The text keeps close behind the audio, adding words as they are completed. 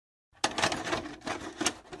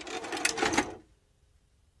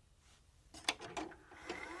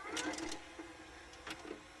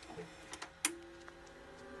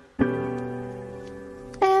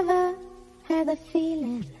the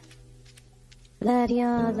feeling that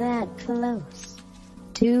you're that close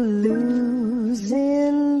to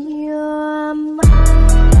losing your mind.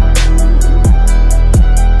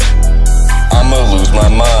 I'ma lose my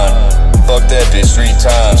mind. Fuck that bitch 3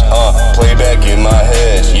 times, play back in my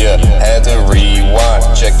head, yeah, had to rewind.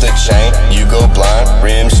 Check the chain, you go blind,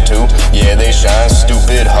 rims too, yeah they shine.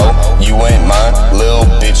 Stupid hoe, you ain't mine, lil'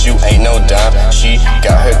 bitch you ain't no dime. She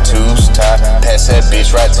got her tubes tied, pass that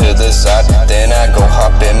bitch right to the side. Then I go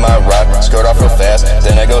hop in my ride, skirt off real fast,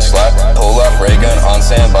 then I go slide. Pull off ray gun on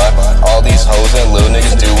standby. All these hoes and lil'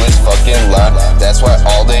 niggas do is fucking lie. That's why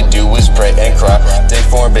all they do is pray and cry. Dick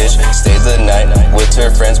for a bitch, stay the night with her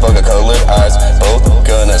friends, bug a color eyes, both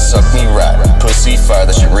gonna suck me right. Pussy fire,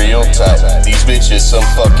 that shit real tight. These bitches some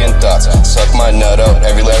fucking thoughts. Suck my nut out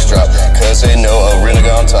every last drop, cause they know a real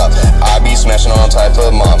nigga on top. I be smashing all type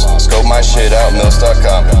of moms. Scope my shit out,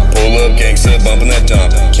 mills.com. Pull up gangsta, bumping that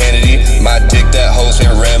dump. Kennedy, my dick, that hoe's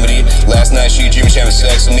favorite remedy. Last night she dreamed she having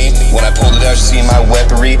sex with me. When I pulled it out, she seen my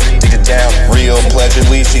weaponry. Dig it down, real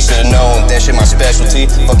pleasurably. She should've known that shit my specialty.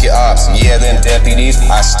 Fuck your ops, yeah them deputies.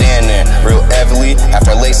 I stand there real heavily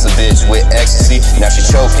after I lace the bitch with ecstasy. Now she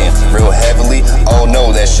choking real heavily. Oh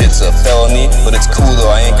no, that shit's a felony, but it's cool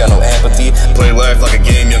though, I ain't got no empathy. Play life like a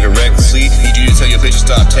game, younger recklessly. Need you to tell your bitch to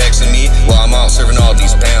stop texting me while I'm out serving all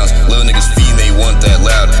these pounds. Little niggas feed, they want that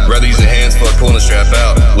loud. Rather use their hands, fuck pulling the strap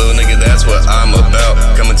out. Little nigga, that's what I'm about.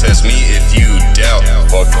 Come and test me if you doubt.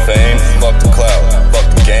 Fuck the fame, fuck the clout, fuck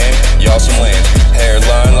the game, y'all some lame.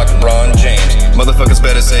 Hairline like LeBron James. Motherfuckers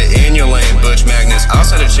better say in your lane. Butch Magnus,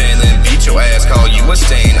 outside the chain, then beat your ass, call you a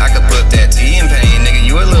stain. I could put that T in pain, nigga,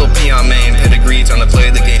 you a little peon main. Pedigree, time to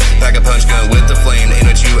play the game. Pack a punch gun with the flame, aim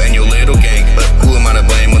at you and your little gang. But who am I to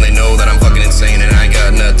blame when they know that I'm fucking insane and I ain't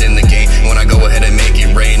got nothing to gain when I go ahead and make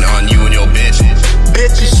it rain on you and your bitch.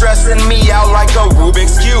 Bitch, you stressing me out like a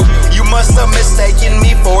Rubik's Cube. You must have mistaken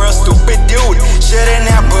me for a stupid dude. Shouldn't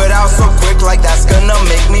have put out so quick, like that's gonna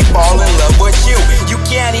make me fall in love with you. You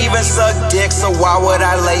can't even suck dick, so why would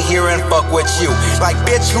I lay here and fuck with you? Like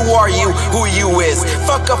bitch, who are you? Who you is?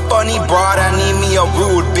 Fuck a funny broad, I need me a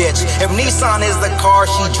rude bitch. If Nissan is the car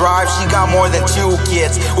she drives, she got more than 2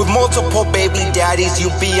 kids with multiple baby daddies, you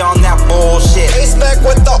be on that bullshit. A-spec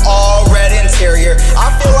with the all red interior, I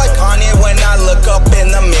feel like Kanye when I look up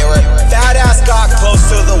in the mirror. Fat ass got close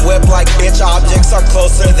to the whip, like bitch objects are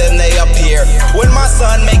closer than they appear. When my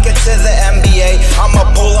son make it to the NBA,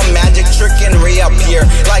 I'ma pull a magic trick and reappear.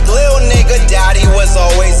 Like little nigga daddy was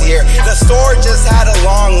always here. The store just had a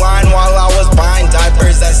long line while I was buying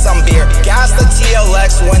diapers and some beer. Gas the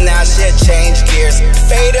TLX when that shit changed gears.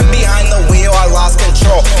 Faded behind the wheel, I lost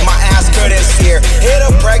control, my ass couldn't steer. Hit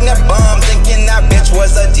a pregnant bum thinking that bitch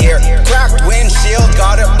was a deer. Cracked windshield,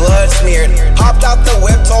 got her blood smeared. Hopped out the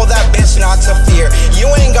whip, told that bitch not to fear. You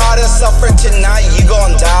ain't gotta suffer tonight, you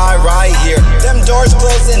gon' die right here. Them doors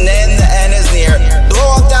closing in, the end is near.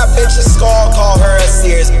 Blow out that bitch's skull, call her a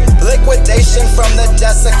Sears. Liquidation from the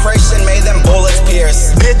desecration, made them bullets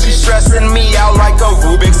pierce. Bitch, you stressing me out like a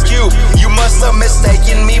Rubik's Cube. You must have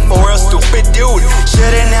mistaken me for a stupid dude.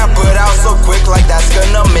 Shouldn't have put out so quick, like that's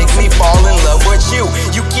gonna make me fall in love with you.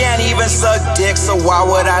 You can't even suck dick, so why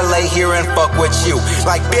would I lay here and fuck with you?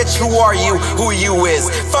 Like bitch, who are you? Who you is?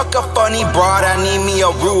 Fuck a funny broad, I need me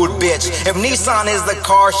a rude bitch. If Nissan is the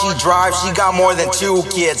car she drives, she got more than 2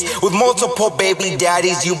 kids with multiple baby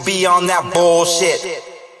daddies, you be on that bullshit.